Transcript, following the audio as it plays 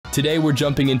Today we're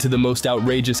jumping into the most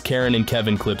outrageous Karen and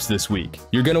Kevin clips this week.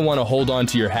 You're gonna want to hold on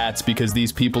to your hats because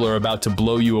these people are about to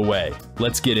blow you away.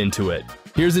 Let's get into it.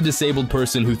 Here's a disabled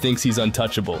person who thinks he's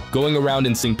untouchable, going around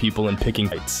and sing people and picking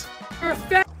fights. You're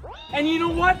fat, and you know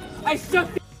what? I suck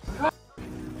the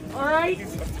alright?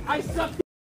 I suck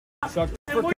the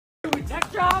and what you do, a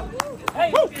tech job?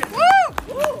 Hey!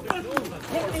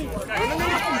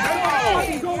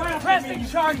 Pressing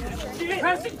charges!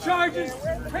 Pressing charges!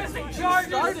 Pressing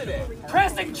charges!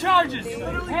 Pressing charges!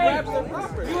 Hey!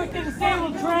 You with the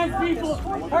disabled trans people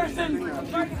person! You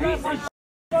piece of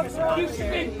shit! You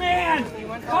big man!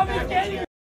 Come and get him!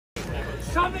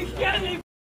 Come and get him!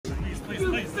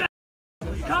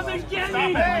 Come and get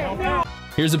him!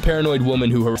 Here's a paranoid woman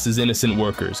who harasses innocent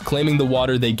workers, claiming the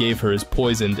water they gave her is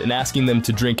poisoned and asking them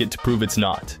to drink it to prove it's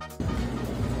not.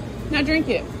 Now drink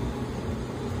it.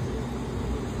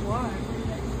 Why?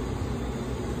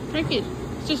 Drink it.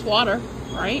 It's just water,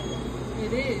 right?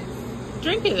 It is.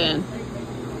 Drink it then.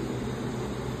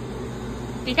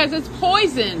 Because it's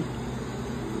poison.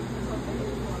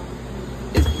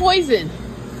 It's poison.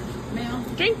 Ma'am?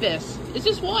 Drink this. It's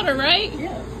just water, right?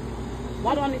 Yeah.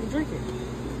 Why do I need to drink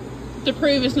it? To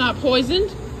prove it's not poisoned.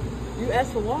 You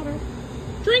asked for water,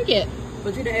 Drink it.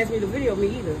 but you didn't ask me to video me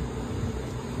either.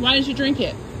 Why did you drink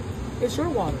it? It's your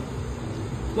water.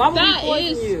 Why would we That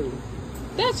poison is- you?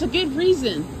 That's a good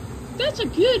reason. That's a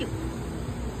good...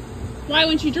 Why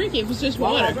wouldn't you drink it if it's just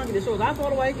Why would I water? drink it? As soon as I throw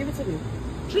it away, give it to me.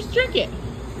 Just drink it.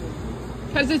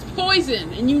 Because it's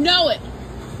poison and you know it.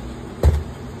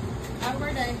 Have a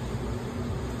great day.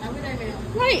 Have a good day,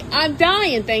 ma'am. Right, I'm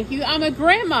dying, thank you. I'm a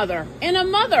grandmother and a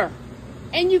mother.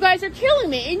 And you guys are killing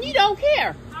me and you don't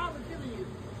care. How am I killing you?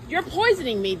 You're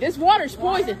poisoning me. This water's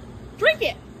poison. Drink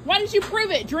it. Why didn't you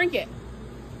prove it? Drink it.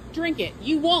 Drink it.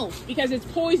 You won't because it's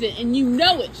poison and you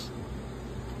know it.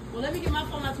 Well, let me get my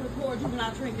phone out to record you when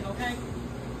I drink it, okay?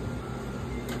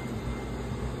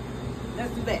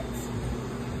 Let's do that.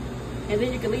 And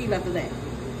then you can leave after that.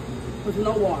 With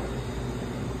no water.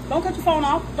 Don't cut your phone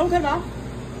off. Don't cut it off.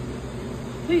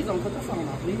 Please don't cut the phone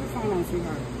off. Leave your phone on,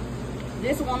 sweetheart.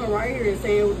 This woman right here is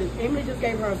saying that Emily just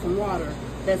gave her some water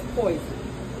that's poison.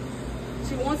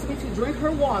 She wants me to drink her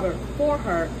water for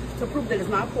her to prove that it's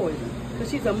not poison.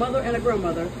 Because she's a mother and a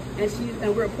grandmother,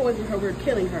 and we're poisoning her, we're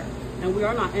killing her. And we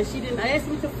are not. And she didn't ask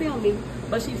me to film me,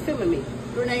 but she's filming me.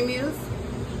 Your name is?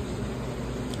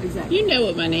 Exactly. You know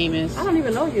what my name is. I don't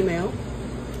even know you now.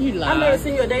 You lie. I've never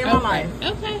seen you a day in my Okay. life.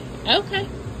 Okay.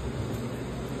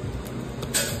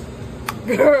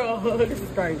 Okay. Girl, this is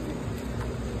crazy.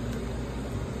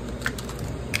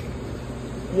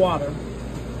 Water.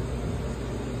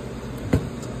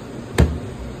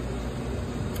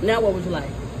 Now what would you like?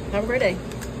 Have a great day.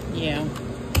 Yeah.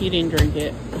 You didn't drink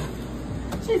it.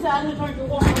 She said I didn't drink the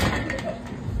water.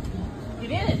 You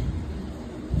did.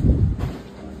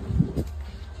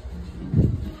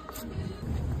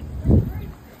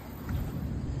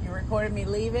 You recorded me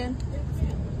leaving?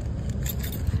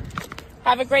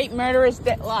 Have a great murderous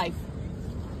life.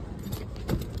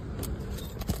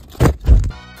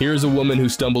 Here's a woman who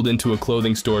stumbled into a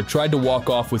clothing store, tried to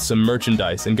walk off with some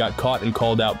merchandise, and got caught and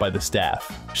called out by the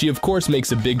staff. She of course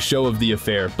makes a big show of the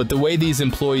affair, but the way these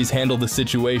employees handle the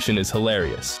situation is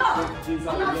hilarious. I'm not taking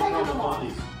them off.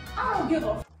 I don't give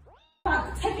a f. I'm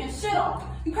not taking shit off.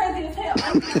 You crazy as hell.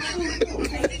 I'm not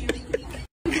thank you.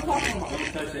 What you talking about?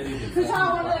 Cause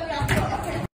y'all wanna let me out the door,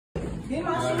 okay? Give me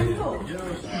my shoes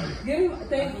too. Give me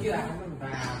thank you.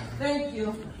 Thank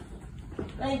you.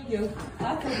 Thank you.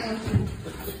 I'll take my shoes.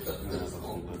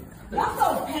 Y'all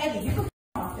so petty. You can f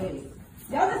my face.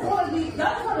 Y'all just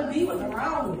wanna be with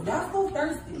around me. Y'all so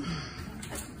thirsty.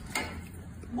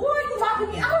 Boy, you locking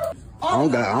me out. I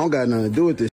don't got nothing to do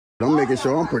with this. I'm making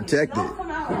sure I'm protected. Don't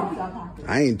come out. All y'all pockets.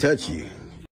 I ain't touch you,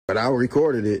 but I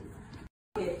recorded it.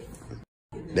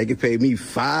 They can pay me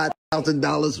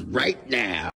 $5,000 right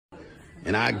now,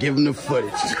 and I give them the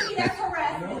footage. That's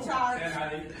harassment charge.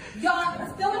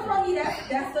 Y'all stealing from me,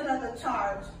 that's another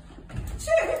charge.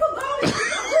 Shit, we could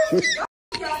go.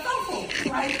 Y'all so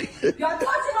cool, right? Y'all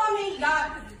touching on me,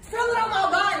 y'all feeling on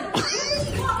my body. What are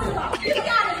you talking about? Get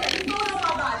out of here. You feeling on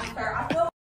my body, sir. I feel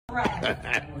harassed.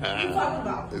 What are you talking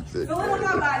about? Feeling on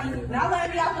my body, not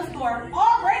letting me out the store.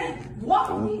 Already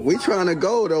walking me. We trying to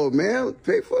go though, man.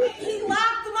 Pay for it. He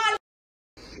locked my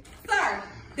sir.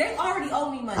 They already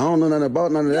owe me money. I don't know nothing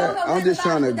about none of You don't that. know I'm just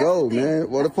trying to nothing go, about it. man.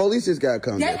 Well, the police just got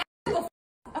come. I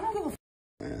don't give a f.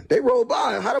 Man. They rolled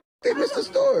by. How the f they missed the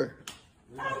store?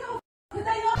 I don't give a f. Cause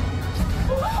they know.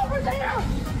 Who's over there?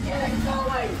 Yeah, they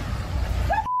going.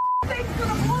 Thing's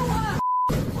gonna blow up.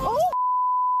 Oh.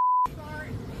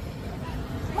 Sorry.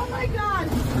 Oh my god.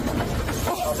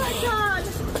 Oh my god.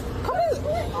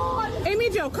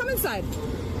 Joe, come inside.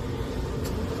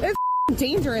 It's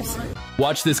dangerous.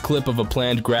 Watch this clip of a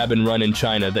planned grab and run in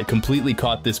China that completely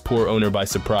caught this poor owner by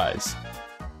surprise.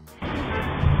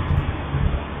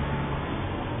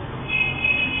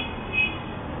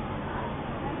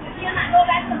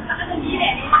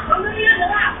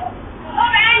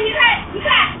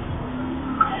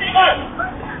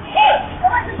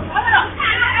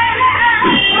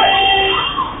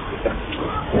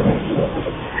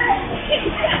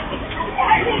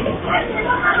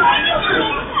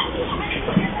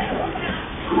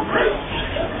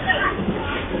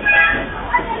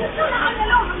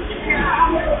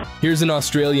 Here's an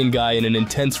Australian guy in an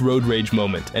intense road rage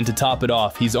moment, and to top it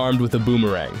off, he's armed with a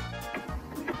boomerang.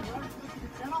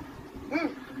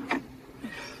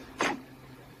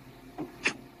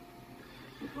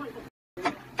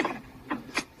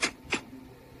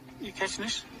 You catching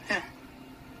this? Yeah.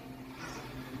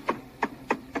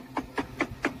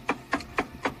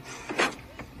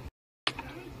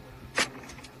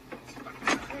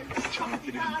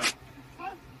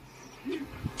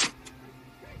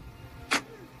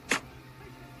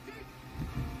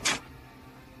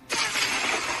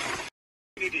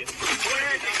 Idiot.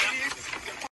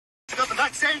 You got the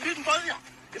vaccine, didn't you?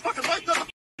 You fucking both got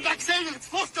the vaccine and it's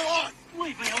forced to on.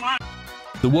 Leave me alone.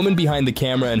 The woman behind the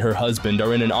camera and her husband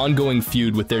are in an ongoing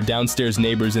feud with their downstairs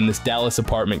neighbors in this Dallas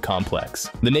apartment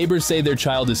complex. The neighbors say their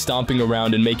child is stomping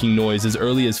around and making noise as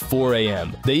early as 4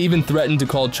 a.m. They even threaten to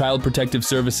call Child Protective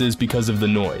Services because of the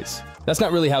noise. That's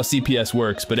not really how CPS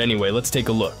works, but anyway, let's take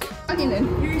a look.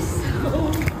 You're so...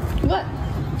 What?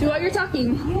 Do what you're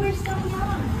talking. You are so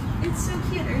young. It's so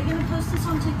cute. Are you gonna post this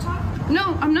on TikTok?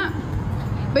 No, I'm not.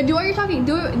 But do what you're talking.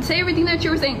 Do it. Say everything that you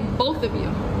were saying. Both of you.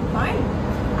 Fine.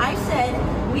 I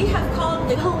said we have called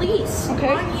the police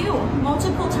on you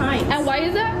multiple times. And why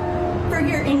is that? For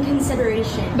your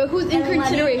inconsideration. But who's in And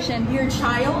consideration? letting your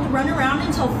child run around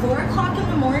until 4 o'clock in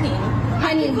the morning.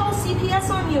 I could call CPS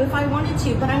on you if I wanted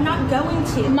to, but I'm not going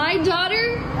to. My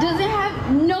daughter doesn't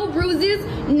have no bruises,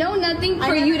 no nothing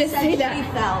for you to say that.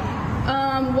 She fell.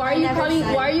 Why are you calling?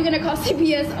 Why are you gonna call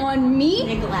CPS on me?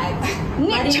 Neglect.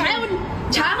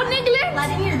 Child neglect?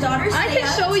 Letting your daughter stay I can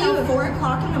up show till you 4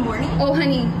 o'clock in the morning. Oh,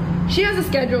 honey, she has a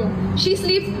schedule. She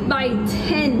sleeps by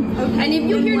 10. Okay. And if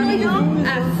you hear noise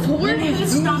at 4,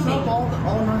 who's stomping?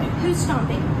 All night. Who's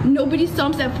stomping? Nobody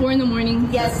stomps at 4 in the morning.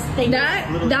 Yes, they do.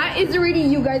 That is already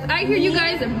you guys. I hear you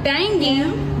guys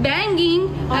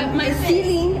banging at my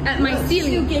ceiling.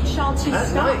 To get y'all to At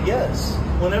stop. night, yes.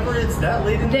 Whenever it's that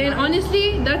late in the Then night.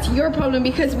 honestly, that's your problem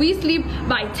because we sleep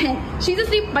by 10. She's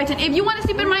asleep by 10. If you want to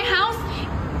sleep in my house,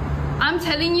 I'm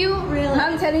telling you. Really?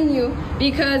 I'm telling you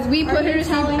because we put her to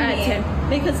sleep at 10.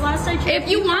 Because last I checked, If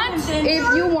you want,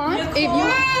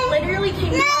 literally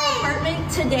came to our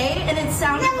apartment today, and it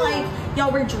sounded like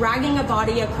y'all were dragging a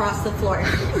body across the floor.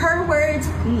 Her words,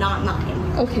 not mine.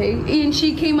 Okay, and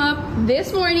she came up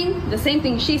this morning, the same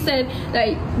thing. She said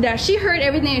that she heard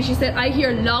everything, and she said, I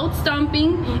hear loud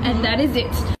stomping, and that is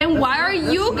it. And why are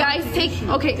you guys taking,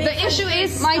 okay, the issue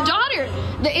is my daughter.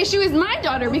 The issue is my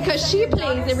daughter because she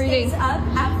plays every day.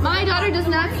 My daughter does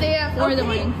not stay at 4 in the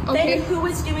morning, okay? Then who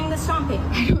is doing the stomping?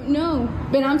 I don't know,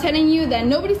 but I'm telling you that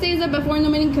nobody stays up at 4 in the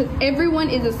morning because everyone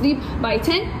is asleep by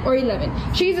 10 or 11.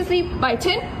 She's asleep by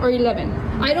 10 or 11.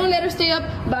 I don't let her stay up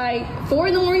by 4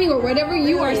 in the morning or whatever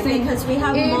you are saying. Because we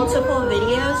have multiple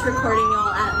videos recording y'all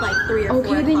at like 3 or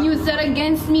 4 Okay, then you said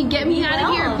against me. Get me out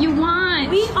of here if you want.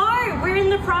 We are. We're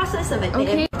in the process of it.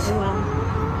 Okay.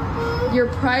 Your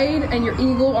pride and your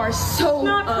ego are so It's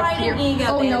not up pride here. and ego.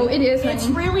 Oh babe. no, it is, honey. It's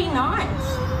really not.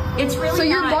 It's really So not.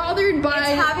 you're bothered by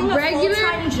it's having a regular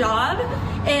full-time job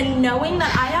and knowing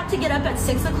that I have to get up at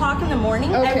 6 o'clock in the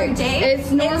morning every day.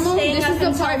 It's normal. This is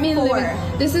apartment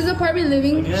living. This is apartment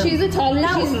living. Again, She's a toddler.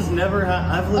 This has never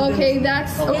I've lived Okay, in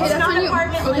that's a okay. lot. It's That's not on you.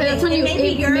 apartment Okay, living. that's on you. It may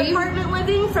be your may- apartment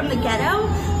living from the ghetto,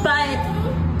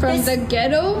 but from the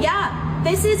ghetto. yeah.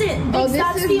 This isn't. Oh, this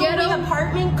that's is the ghetto? only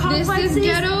apartment complexes. This is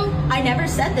ghetto? I never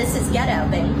said this is ghetto,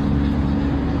 babe.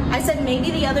 I said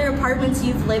maybe the other apartments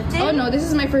you've lived in. Oh no, this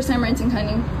is my first time renting,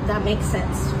 honey. That makes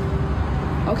sense.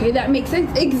 Okay, that makes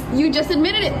sense. You just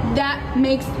admitted it. That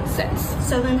makes sense.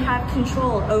 So then have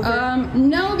control over.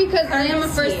 No, because I am a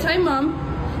Courtesy. first-time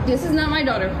mom. This is not my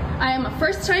daughter. I am a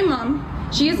first-time mom.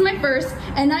 She is my first,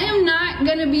 and I am not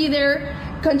gonna be there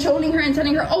controlling her and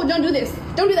telling her, oh, don't do this,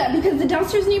 don't do that, because the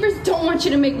downstairs neighbors don't want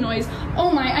you to make noise. Oh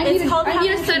my, I need to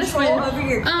satisfy control her. over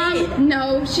your kid.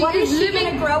 No, she What is she living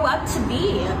gonna grow up to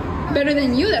be? better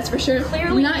than you, that's for sure.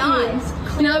 Clearly not.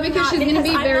 You. No, because she's gonna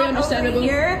be very understandable. Over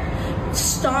here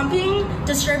stomping,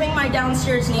 disturbing my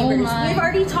downstairs neighbors. my. We've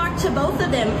already talked to both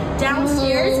of them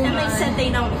downstairs, Oh and they my. said they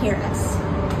don't hear us.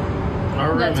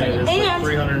 Our That's roommate is right. like And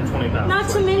 320 pounds. not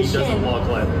to Like, he mention- doesn't walk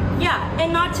lightly. Yeah,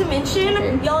 and not to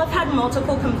mention, y'all have had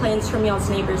multiple complaints from y'all's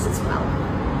neighbors as well.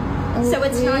 So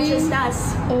it's not just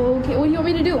us. Okay, what do you want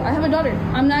me to do? I have a daughter.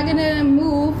 I'm not gonna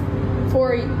move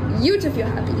for you to feel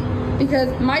happy. Because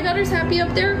my daughter's happy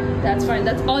up there, that's fine.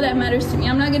 That's all that matters to me.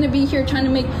 I'm not gonna be here trying to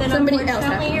make Then somebody else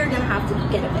unfortunately, happy. you're gonna have to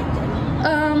get evicted.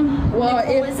 Well,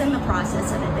 Nicole is in the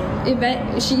process of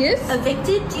it. She is?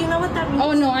 Evicted? Do you know what that means?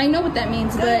 Oh no, I know what that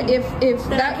means. But if Then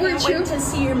that I were can't true, wait to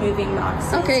see your moving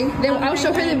boxes. okay, then I'll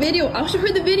show her the video. I'll show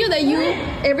her the video that you, Good.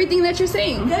 everything that you're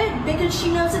saying. Good, because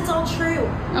she knows it's all true.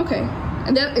 Okay,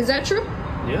 and is that true?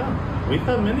 Yeah, we've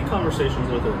had many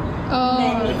conversations with her.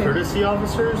 Oh, The okay. courtesy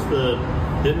officers, the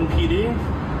hidden PD.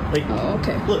 Like, Oh,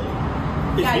 okay. look,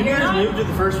 if Yeah, you you're guys not- moved to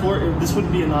the first floor, this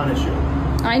would be a non-issue.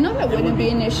 I know that wouldn't be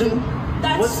an issue.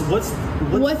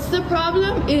 What's the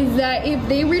problem is that if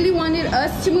they really wanted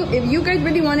us to move, if you guys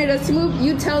really wanted us to move,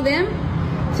 you tell them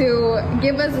to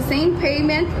give us the same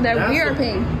payment that That's we are what-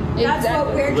 paying. That's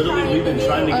what we're Literally, trying we've been to do.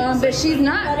 trying to get the But same she's thing.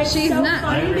 not. But it's She's so not.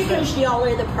 funny because y'all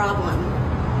are the problem.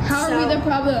 How are So- we the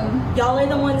problem? Y'all are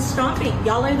the ones stomping.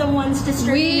 Y'all are the ones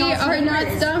distributing We y'all's are not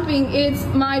neighbors. stomping. It's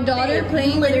my daughter Babe,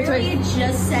 playing with her literally toys.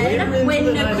 just said Later into when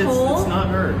the night, Nicole... it's not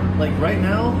her. Like right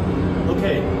now,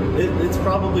 okay, it's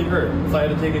probably her. If I had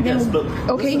to take a guess, but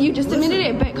Okay, listen, you just admitted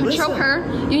listen, it, but control listen. her.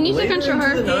 You need to Later control into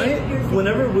her. the night,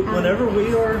 whenever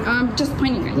we are, I'm just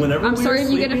pointing at you. Whenever I'm we sorry are if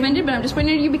you get sleeping- offended, but I'm just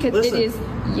pointing at you because Listen. it is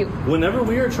you. whenever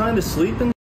we are trying to sleep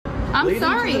in. I'm late into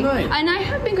sorry. the night. And I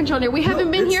have been controlled here. We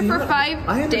haven't been it's here for not. 5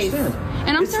 I days. understand.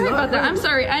 And I'm It's sorry not about that. her. I'm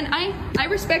sorry. And I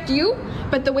respect you,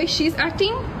 but the way she's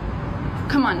acting,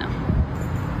 come on now.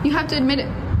 You have to admit it.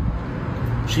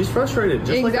 She's frustrated,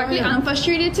 just Exactly. like I am. I'm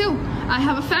frustrated too. I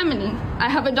have a family. I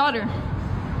have a daughter.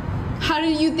 How do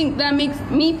you think that makes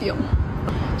me feel?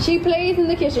 She plays in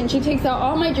the kitchen. She takes out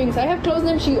all my drinks. I have closed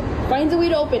them. She finds a way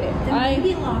to open it.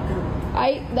 Maybe lock them.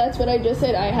 That's what I just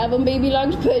said. I have them baby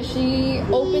locked, but she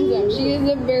opens them. She is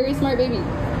a very smart baby.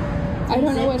 I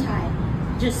don't know what. Zip tie.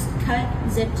 Just cut,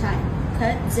 zip tie.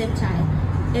 Cut, zip tie.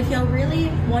 If y'all really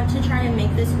want to try and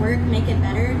make this work, make it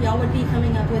better, y'all would be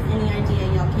coming up with any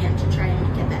idea y'all can to try and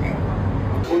make it better.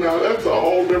 Well, now that's a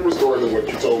whole different story than what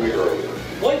you told me earlier.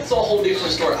 What's a whole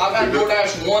different story? I've had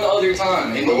DoorDash one other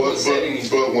time, and no one said anything.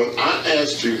 But when I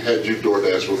asked you, had you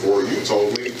DoorDash before, you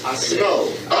told me I said,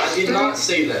 no. I did not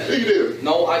say that. You did.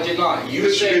 No, I did not. You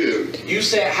Yes, said you did. you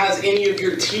said, has any of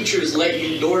your teachers let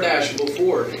you DoorDash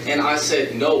before? And I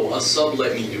said no, a sub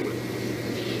let me do it.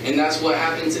 And that's what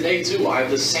happened today too. I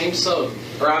have the same sub,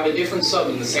 or I have a different sub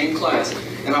in the same class,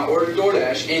 and I ordered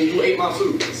DoorDash, and you ate my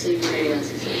food. So you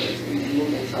realize it's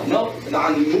moving forward? No,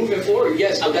 I'm moving forward,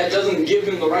 yes, but that doesn't give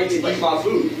him the right to eat my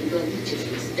food.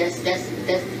 That's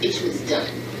the issue is done.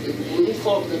 Moving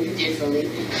forward, we're gonna do differently.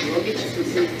 You're gonna get your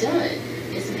food it's done.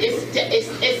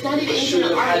 It's not even. I should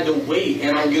have had to wait,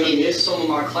 and I'm gonna miss some of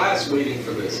my class waiting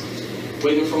for this,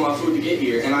 waiting for my food to get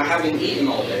here, and I haven't eaten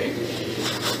all day.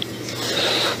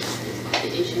 The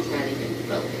issue's not even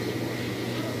broken.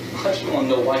 I just want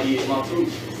to know why he ate my food.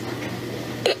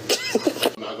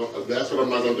 That's what I'm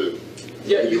not going to do.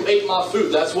 Yeah, you ate my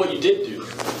food. That's what you did do.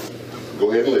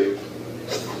 Go ahead and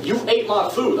leave. You ate my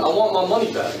food. I want my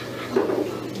money back.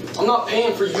 I'm not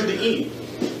paying for you to eat.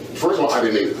 First of all, I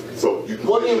didn't eat it. So you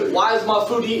Well, then why is my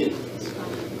food eaten?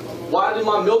 Why did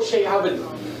my milkshake have a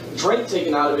drink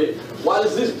taken out of it? Why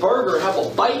does this burger have a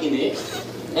bite in it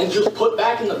and just put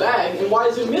back in the bag? And why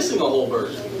is it missing a whole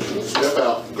burger? Step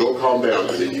out, go calm down,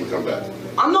 and then you come back.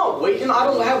 I'm not waiting. I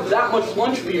don't have that much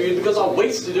lunch period because I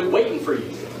wasted it waiting for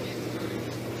you.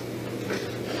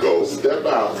 Go step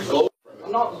out. Go.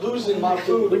 I'm not losing my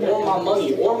food or my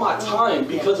money or my time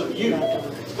because of you.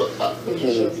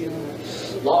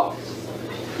 Lost.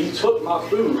 He took my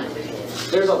food.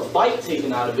 There's a bite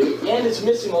taken out of it, and it's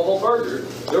missing a whole burger.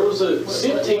 There was a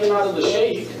sip taken out of the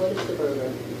shake. What is the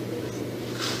burger?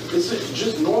 This is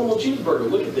just normal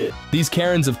cheeseburger. Look at this. These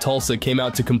Karens of Tulsa came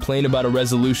out to complain about a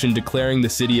resolution declaring the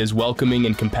city as welcoming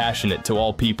and compassionate to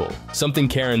all people, something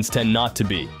Karens tend not to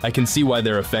be. I can see why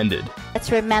they're offended.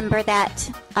 Let's remember that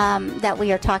that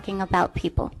we are talking about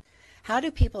people. How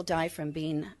do people die from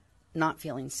being not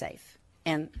feeling safe?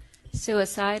 And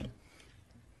suicide.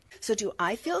 So do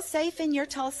I feel safe in your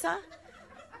Tulsa?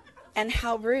 And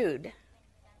how rude.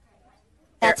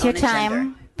 That's your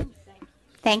time.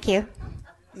 Thank you.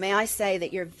 May I say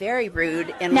that you're very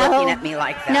rude in looking at me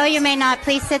like that? No, you may not.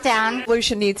 Please sit down.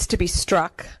 Resolution needs to be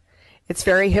struck. It's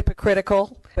very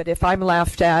hypocritical, but if I'm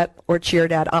laughed at or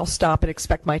cheered at, I'll stop and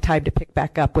expect my time to pick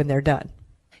back up when they're done.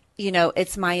 You know,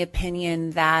 it's my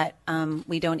opinion that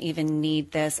we don't even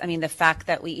need this. I mean, the fact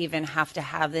that we even have to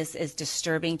have this is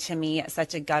disturbing to me at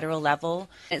such a guttural level.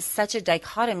 It's such a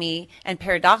dichotomy and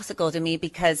paradoxical to me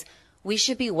because we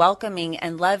should be welcoming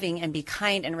and loving and be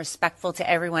kind and respectful to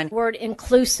everyone. Word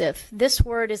inclusive. This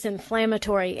word is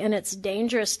inflammatory and it's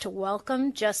dangerous to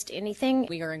welcome just anything.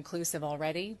 We are inclusive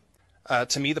already.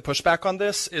 To me, the pushback on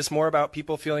this is more about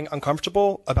people feeling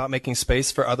uncomfortable about making space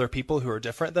for other people who are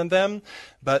different than them,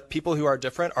 but people who are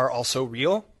different are also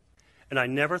real. And I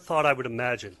never thought I would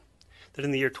imagine that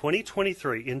in the year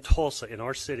 2023 in Tulsa, in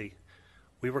our city,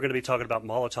 we were going to be talking about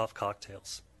Molotov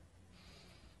cocktails.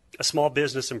 A small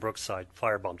business in Brookside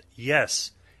firebombed.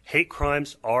 Yes, hate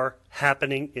crimes are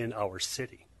happening in our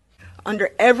city.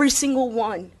 Under every single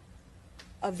one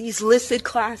of these listed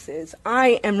classes,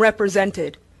 I am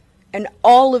represented. And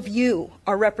all of you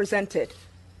are represented.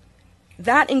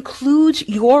 That includes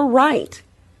your right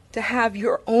to have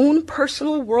your own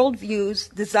personal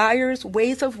worldviews, desires,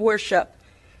 ways of worship.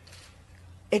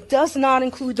 It does not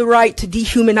include the right to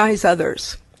dehumanize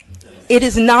others. It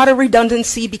is not a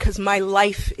redundancy because my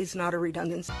life is not a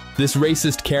redundancy. This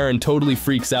racist Karen totally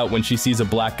freaks out when she sees a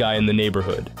black guy in the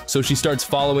neighborhood. So she starts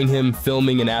following him,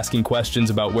 filming and asking questions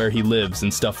about where he lives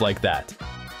and stuff like that.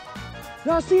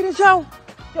 Y'all see this, yo?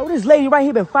 Yo, this lady right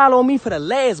here been following me for the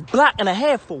last block and a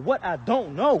half for what I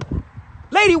don't know.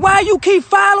 Lady, why you keep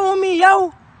following me,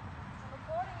 yo?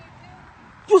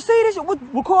 You see this?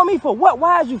 Record me for what?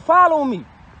 Why is you following me?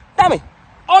 Damn it.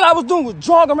 All I was doing was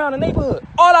jogging around the neighborhood.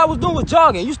 All I was doing was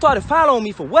jogging. You started following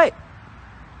me for what?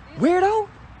 Weirdo?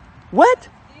 What? Do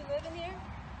you live in here?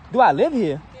 Do I live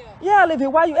here? Yeah, I live here.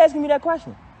 Why are you asking me that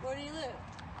question? Where do you live?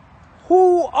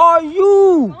 Who are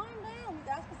you? Calm down.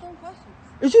 Ask the same questions.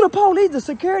 Is you the police, the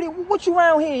security? What you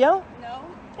around here, yo? No.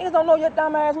 Niggas don't know your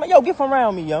dumb ass, man. Yo, get from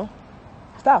around me, yo.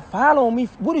 Stop following me.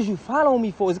 What is you following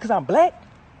me for? Is it because I'm black?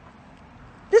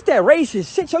 This that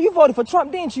racist shit, yo. You voted for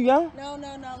Trump, didn't you, yo? No.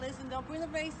 Listen, don't bring the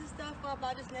racist stuff up.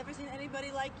 I just never seen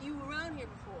anybody like you around here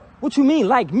before. What you mean,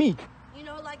 like me? You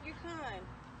know, like your kind.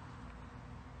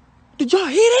 Did y'all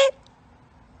hear that?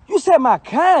 You said my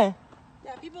kind.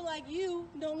 Yeah, people like you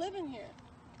don't live in here.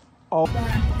 Oh.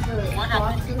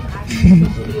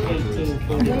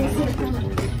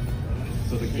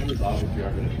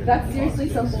 That's seriously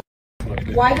something.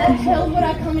 Why the hell would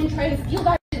I come and try to steal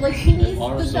that shit? Like, she needs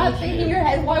to stop thinking in your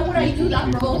head. Why would I do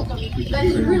that, bro? That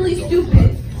is really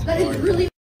stupid. That is really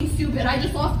stupid. I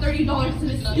just lost $30 to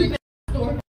this stupid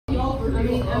store. I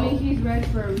mean, he's red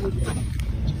for a reason.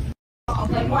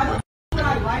 Like, why would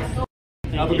I lie so?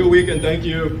 Have a good weekend. Thank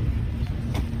you.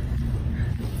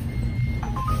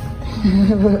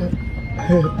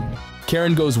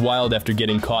 Karen goes wild after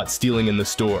getting caught stealing in the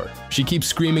store. She keeps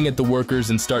screaming at the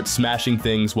workers and starts smashing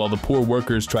things while the poor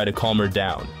workers try to calm her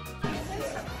down.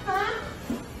 Huh?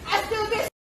 I steal this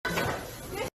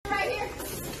right here.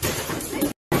 This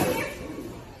right here.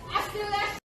 I steal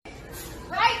that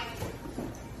right?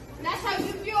 That's how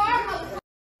you are, motherfucker.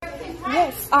 Right?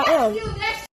 Yes, I am. I steal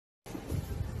that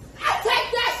I take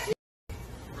that shit.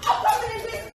 I'll come in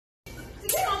this.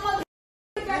 Get on motherfucker.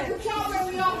 Got to count where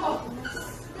we all go.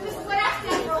 This is what I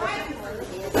stand for, right?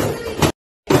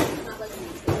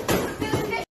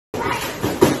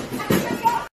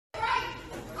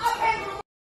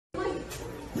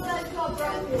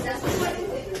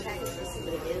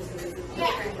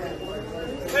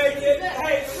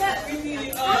 Hey, we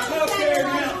need healthcare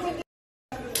now.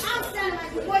 I'm standing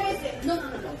like, what is it? No.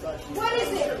 What is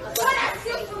it? What I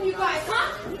steal from you guys, huh?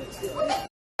 What the f***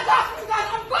 I got from you guys?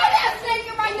 I'm butt ass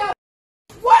naked right now.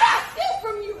 What I steal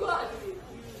from you guys?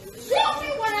 Show me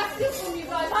what I steal from you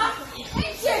guys, huh?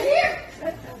 Ain't shit here.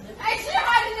 Ain't shit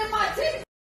hiding in my teeth.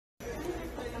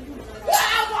 Yeah,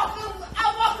 I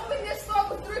walk up in this store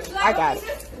with 3 black I got it.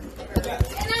 pieces,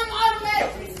 and I'm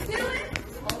automatically stealing.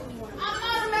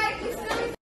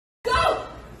 Go!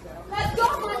 Let's go,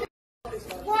 my nigga.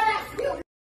 What I steal?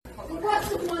 And what's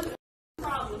the mother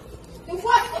problem? And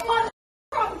what's the mother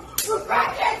problem? We're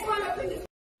crackheads run up in this.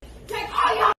 Take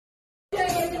all y'all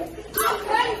I'm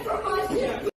ready for my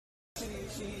shit.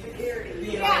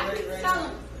 Yeah, tell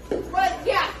him. But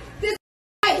yeah, this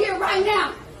right here, right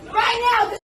now. Right now,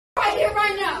 this right here,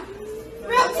 right now.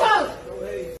 Real tough.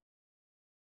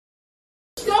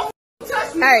 Don't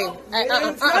touch me. Hey, no.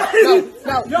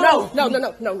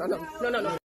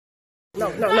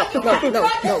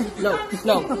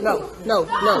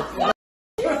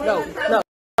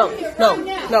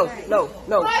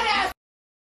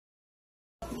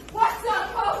 What's up,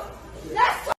 ho?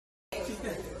 Let's talk.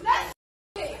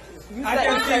 I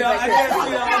can't see you.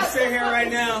 I'm sitting here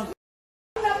right now.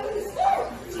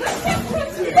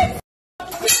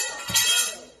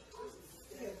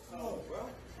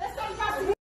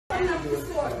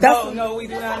 No, we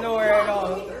do not know her at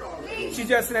all. She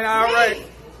just an outright.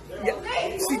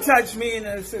 She touched me in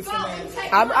the assistant manager.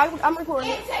 I'm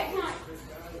recording it.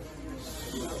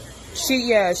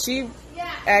 She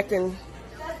acting.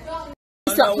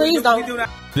 Please don't.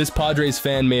 This Padres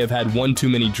fan may have had one too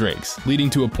many drinks, leading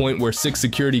to a point where 6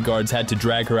 security guards had to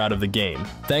drag her out of the game.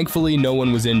 Thankfully, no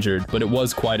one was injured, but it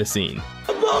was quite a scene.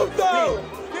 Get out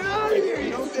of here!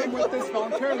 You don't come with us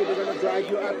voluntarily, we're going to drag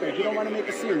you up there. You don't want to make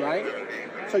a scene, right?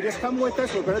 So just come with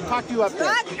us, we're going to talk you up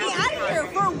there. Drag me out of here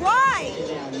for why?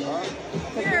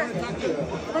 Here.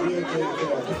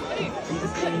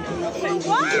 For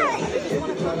why?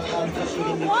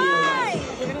 Why?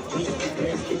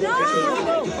 No!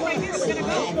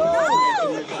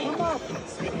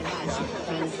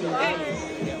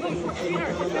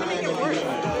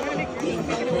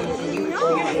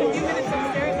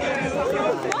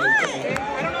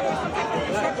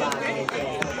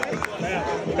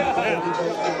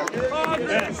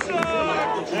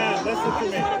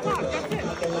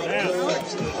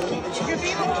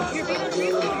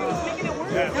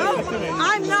 No,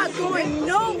 I'm not going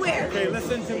nowhere. Okay,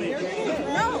 listen to me.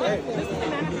 No. Hey,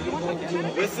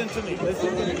 listen to me.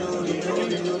 Listen to me.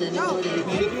 No.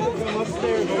 Come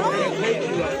upstairs.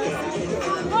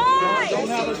 Why? Don't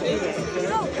have us do this.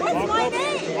 No. What's my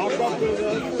name? Walk up with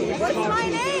us. What's my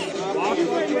name? Walk up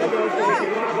with us.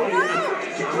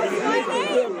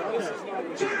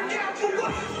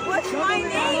 What's my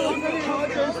name?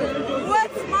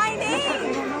 What's my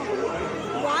name?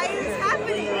 Why is this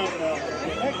happening?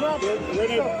 We're gonna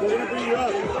bring you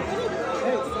up.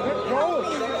 Hey, go.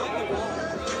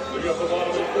 We got the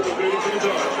bottom of the video to the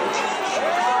door.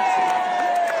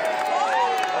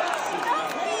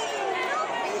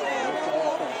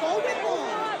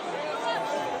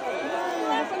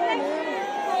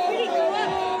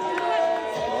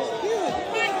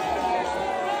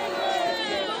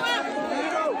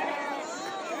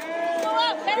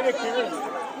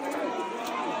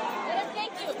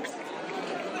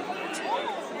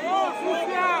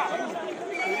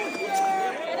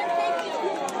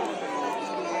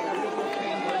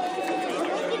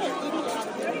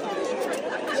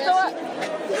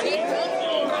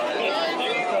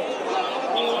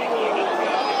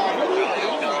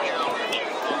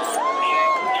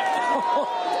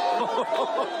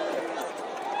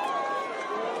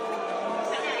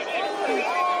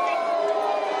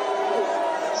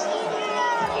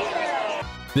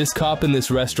 This cop in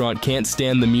this restaurant can't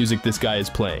stand the music this guy is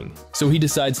playing, so he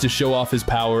decides to show off his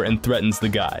power and threatens the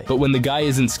guy. But when the guy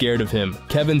isn't scared of him,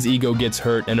 Kevin's ego gets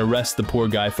hurt and arrests the poor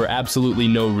guy for absolutely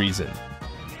no reason.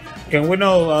 Can we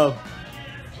know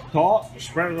talk,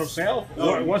 spread ourselves?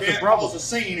 No, What's the can't problem? cause a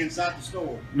scene inside the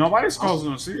store. Nobody's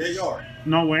causing a scene. Yeah, you are.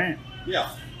 No, we ain't. Yeah.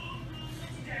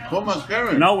 Thomas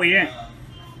Karen. No, we ain't.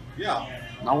 Yeah.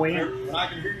 No, we ain't. When I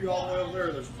can hear you all the way over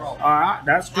there, there's a problem. All right,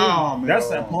 that's good. Oh,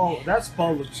 That's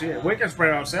public shit. We can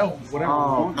spread ourselves, whatever we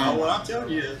want. Now, what I'm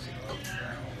telling you is,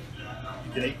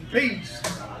 you can eat in peace.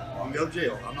 I'm gonna go to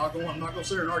jail. I'm not gonna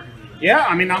sit here and argue with you. Yeah,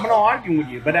 I mean, I'm not arguing with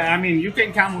you, but I mean, you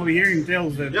can come over here and tell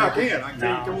us that. Yeah, I can. I can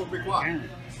tell you to come over and be quiet.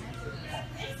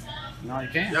 No, you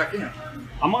can't. Yeah, I can.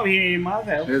 I'm over here in my house.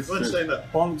 Go ahead and stand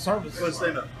up. Public service. Go ahead and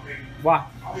stand up. Why?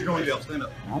 You're going to jail. Stand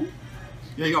up. Huh?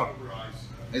 Yeah, you are.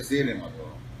 They see it in my phone.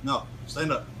 No,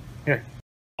 stand up. Here.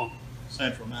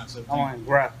 Stand for 917. I want to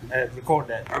grab, record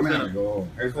that. I'm gonna go.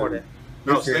 Record that.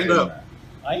 No, stand up.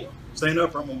 Right? Stand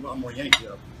up, or I'm gonna yank you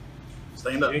up.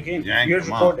 Stand up. You can. Yank You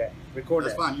them record out. that. Record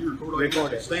That's that. fine. You record all Record you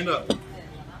want. it. Stand up.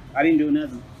 I didn't do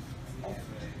nothing.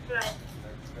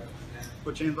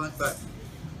 Put your hands on your back.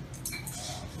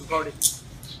 Record it.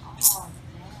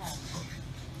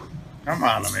 Come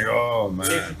on, amigo. Oh, man.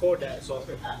 Let's record that. So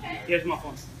here's my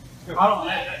phone. Hold on.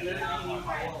 Let it in my wallet.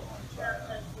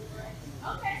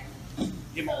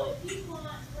 Give my wallet.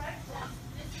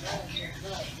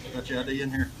 Got your ID in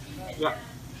here? Yeah.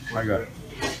 I got it.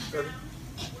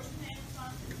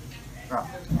 I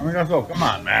mean, let's go. Come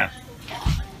on, man.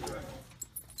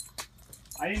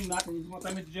 I didn't nothing. You want to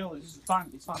take me to jail? It's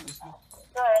fine. It's fine. It's fine.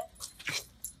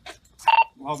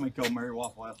 I'll make go Mary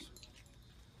Waffle House.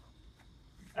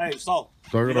 Hey, so.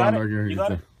 Talk it on, You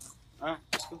got it?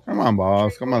 Come on,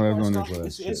 boss. Come on, let's do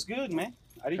this. It's good, man.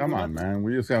 I didn't Come do on, nothing. man.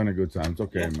 We're just having a good time. It's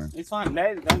okay, man. It's fine.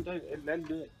 Let it do it. Let it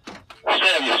do it.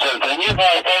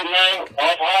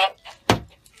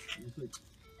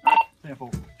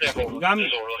 You got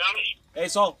me? Hey,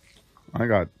 so. I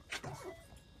got.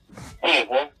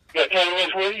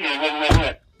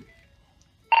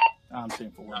 I'm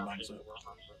 10 for 197.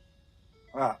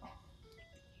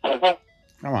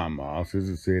 Come on, boss. It's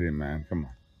a city, man. Come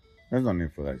on. There's no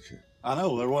need for that shit. I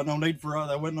know there wasn't no need for all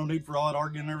that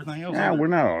arguing and everything else. Yeah, we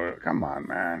know. Come on,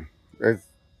 man.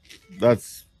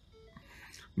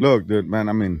 Look, dude, man.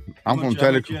 I mean, I'm gonna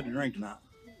tell you. You had to drink tonight.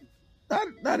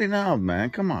 Not enough,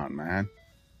 man. Come on, man.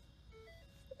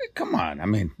 Come on. I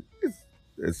mean,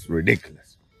 it's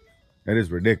ridiculous. It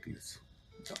is ridiculous.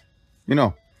 You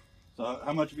know. So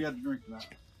how much have you had to drink tonight?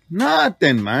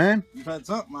 Nothing, man. You've had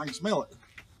something. I can smell it.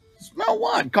 Smell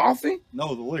what? Coffee?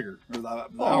 No, the liquor. Or the oh,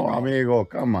 alcohol. amigo,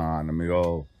 come on,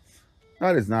 amigo.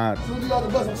 That is not. You need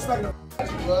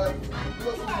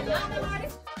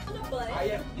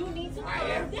to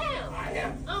calm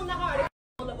down. I'm the hardest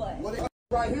on the butt.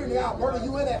 Right here, nigga, I'll murder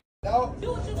you in that, dog.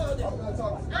 Do what you gonna do.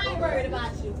 I ain't worried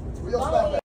about you. Real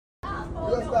stuff.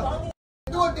 Real stuff.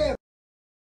 Do it then.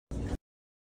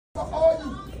 All you.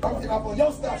 I'm getting up on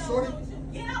your stuff, shorty.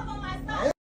 Get up on my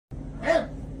stuff.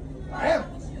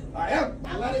 I am.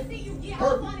 I want to see you get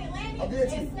up on it, Lanny,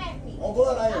 and smack me. On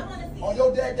blood, I am. On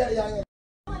your daddy, I am.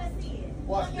 I want to see it.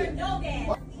 Watch on your no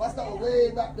dad. My stuff was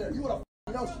way back there. You want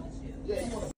to know? Yeah,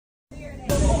 you want to.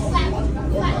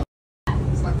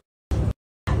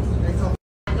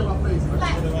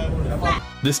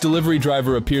 This delivery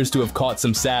driver appears to have caught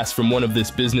some sass from one of this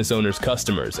business owner's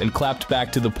customers and clapped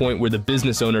back to the point where the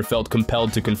business owner felt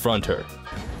compelled to confront her.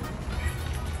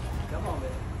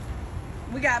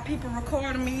 We got people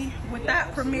recording me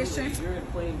without permission. You're in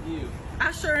plain view.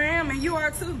 I sure am, and you are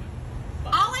too.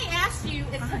 All I asked you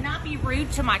is to not be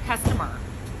rude to my customer.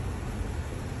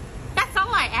 That's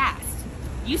all I asked.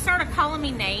 You started calling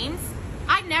me names.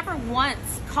 I never once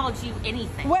called you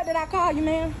anything. What did I call you,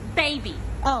 ma'am? Baby.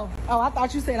 Oh, I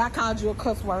thought you said I called you a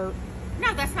cuss word.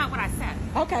 No, that's not what I said.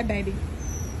 Okay, baby.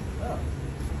 Oh.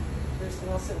 Kristen,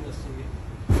 I'll send this to you.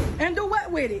 And do what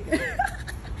with it?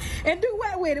 And do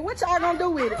what with it? What y'all gonna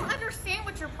do with it? I don't understand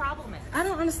what your problem is. I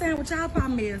don't understand what y'all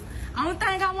problem is. Only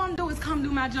thing I want to do is come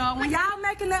do my job. When y'all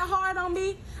making that hard on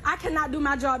me, I cannot do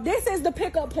my job. This is the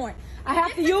pickup point. I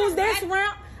have to use this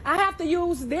ramp. I have to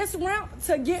use this ramp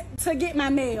to get my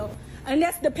mail, and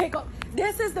that's the pickup.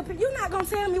 This is the. You're not gonna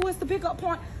tell me what's the pickup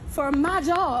point for my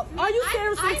job. Are you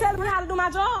seriously telling me how to do my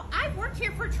job? I've worked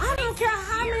here for 20 I don't care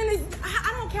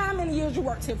how many years you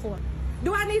worked here for.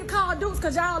 Do I need to call Dukes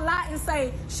because y'all lie and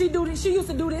say she do this, she used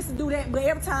to do this and do that, but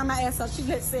every time I ask her, she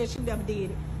just said she never did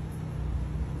it.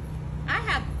 I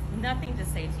have nothing to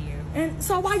say to you. And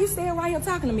so why you staying right here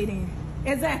talking to me then?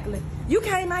 Exactly. You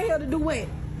came out here to do what?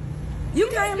 You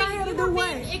came out here to do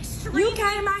what? You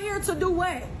came out here to do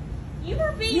what? You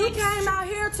were being. You came out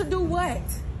here to do what?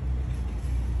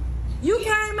 You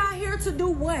came out here to do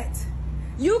what?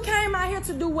 You came out here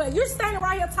to do what? You're standing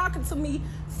right here talking to me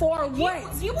for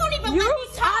what? You won't even let me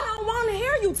talk. I don't want to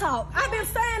hear you talk. I've been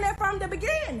saying that from the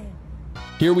beginning.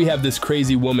 Here we have this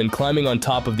crazy woman climbing on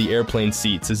top of the airplane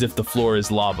seats as if the floor is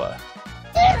lava.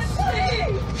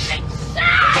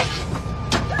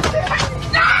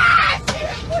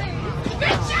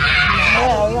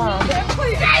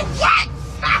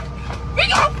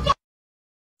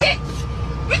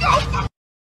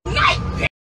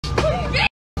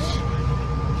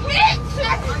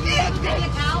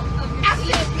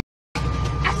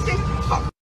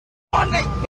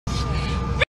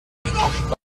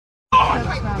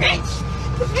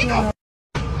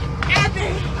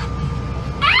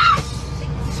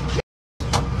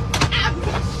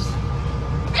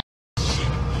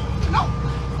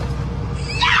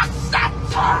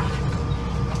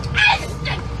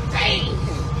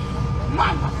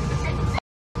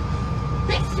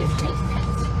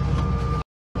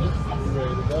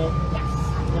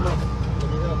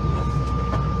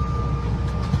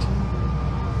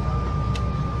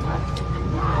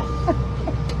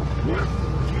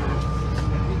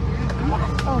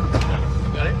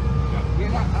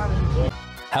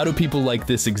 How do people like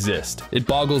this exist? It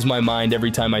boggles my mind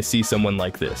every time I see someone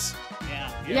like this.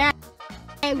 Yeah.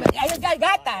 I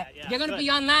got that. Yeah, You're gonna good. be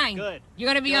online. Good. You're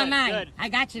gonna be Good, online. good. I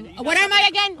got you. What am I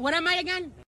again? What am I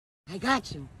again? I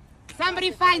got you. Somebody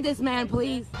find this man,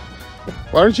 please.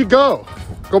 Why don't you go?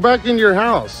 Go back into your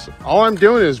house. All I'm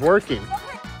doing is working.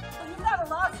 You've got a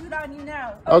lawsuit on you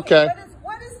now. Okay.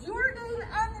 What is your name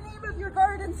and the name of your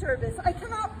garden service? I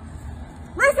cannot.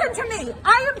 Listen to me.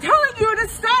 I am telling you to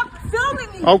stop filming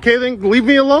me. Okay, then leave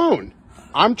me alone.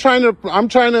 I'm trying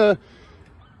to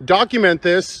document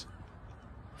this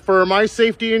for my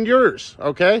safety and yours,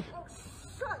 okay? Oh,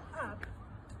 shut up.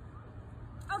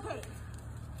 Okay.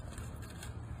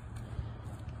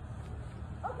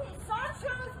 Okay,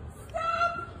 Sancho,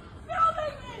 stop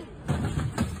filming me.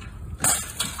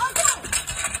 Okay.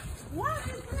 What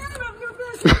is the name of your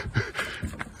business?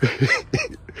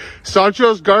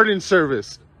 Sancho's Garden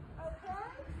Service.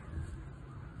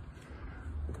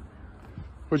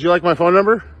 Would you like my phone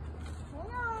number?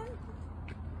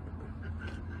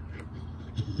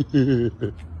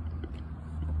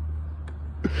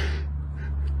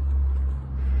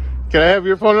 Can I have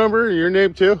your phone number and your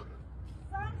name too?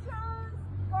 Sunshine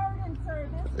Garden Service.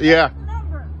 Yeah. What's the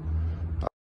number?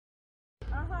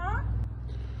 Uh-huh.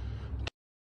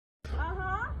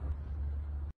 Uh-huh.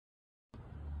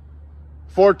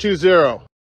 420.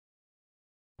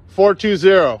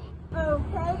 420.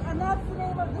 Okay, and that's the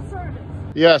name of the service.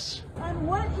 Yes. And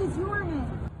what is your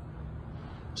name?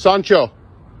 Sancho.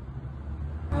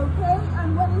 Okay,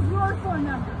 and what is your phone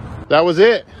number? That was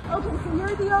it. Okay, so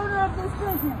you're the owner of this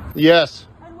business. Yes.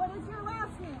 And what is your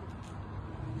last name?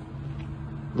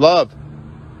 Love.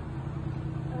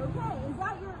 Okay, is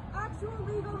that your actual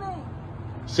legal name?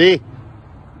 Sí.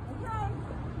 Okay.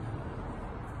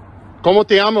 ¿Cómo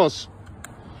te llamas?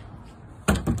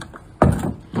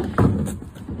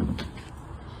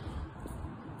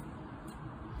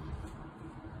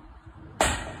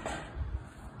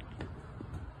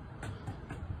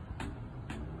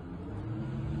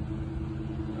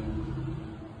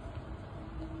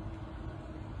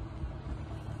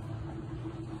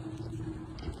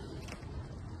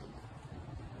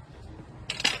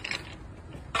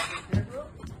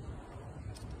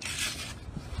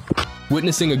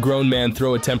 Witnessing a grown man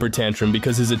throw a temper tantrum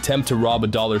because his attempt to rob a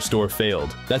dollar store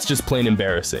failed. That's just plain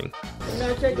embarrassing. I'm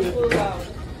gonna take the food out.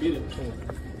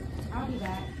 I'll be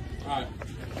back. Alright.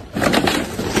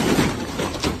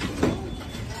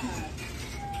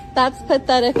 That's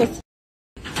pathetic.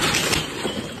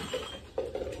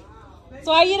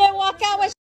 So why you didn't walk out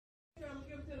with?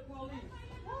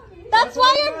 That's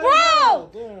why you're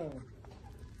broke.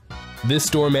 This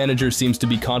store manager seems to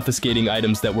be confiscating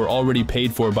items that were already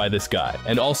paid for by this guy,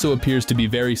 and also appears to be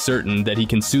very certain that he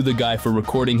can sue the guy for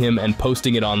recording him and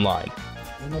posting it online.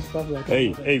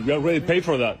 Hey, we already paid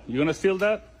for that. You gonna steal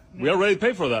that? We already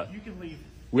paid for that. You can leave.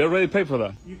 We already paid for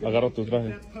that. You can Agarra tu traje.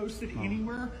 get that posted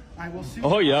anywhere. I will sue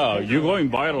Oh you. yeah, you're going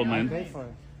viral, man.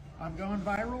 I'm going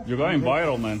viral. You're going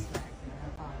viral, man.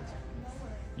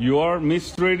 You are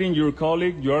mistreating your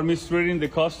colleague. You are mistreating the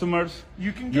customers.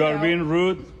 You can You get are out. being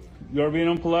rude. You are being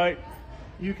impolite.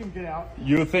 You can get out.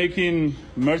 You're taking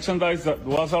merchandise that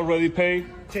was already paid.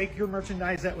 Take your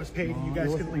merchandise that was paid, and you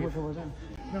guys can leave.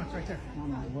 No, it's right there.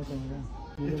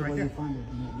 It's right there.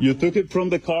 You took it from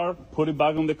the car, put it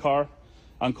back on the car,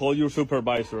 and call your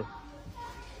supervisor.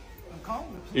 I'm calling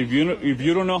If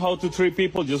you don't know how to treat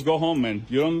people, just go home, man.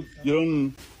 You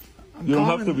don't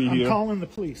have to be I'm here. calling the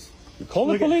police. Call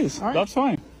the police. All right. That's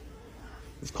fine.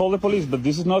 Just call the police. But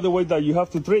this is not the way that you have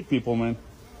to treat people, man.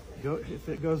 If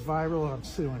it goes viral, I'm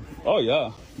suing. Oh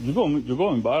yeah, you're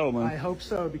going viral, man. I hope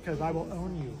so, because I will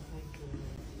own you.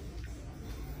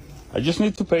 I just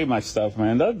need to pay my stuff,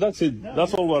 man. That's it.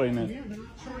 That's all what I need.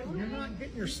 You're not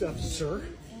getting your stuff, sir.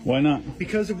 Why not?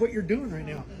 Because of what you're doing right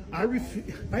now. I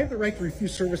have the right to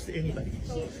refuse service to anybody.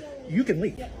 You can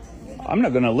leave. I'm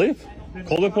not gonna leave.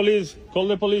 Call the police. Call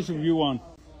the police if you want.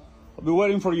 I'll be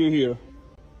waiting for you here.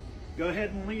 Go ahead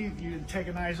and leave, you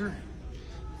antagonizer.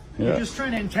 Yeah. You're just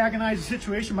trying to antagonize the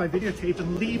situation by videotape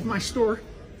and leave my store.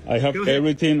 I have Go ahead.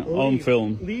 everything on Leave.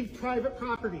 film. Leave private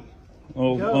property.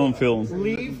 Oh, Go. on film.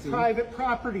 Leave private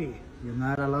property. You're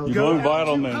not allowed. You're Go going out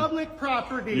viral, to man. public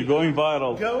property. You're going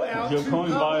viral. Go out You're to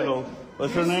going public. viral.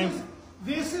 What's your name?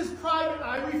 This is private.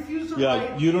 I refuse to.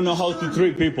 Yeah, you don't know how to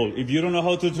treat people. If you don't know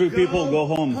how to treat people, go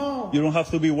home. You don't have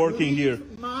to be working here.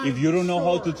 If you don't know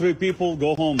how to treat people,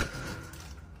 go home.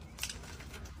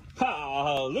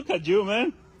 Ha! Look at you,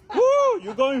 man. Woo!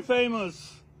 You're going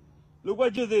famous. Look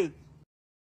what you did.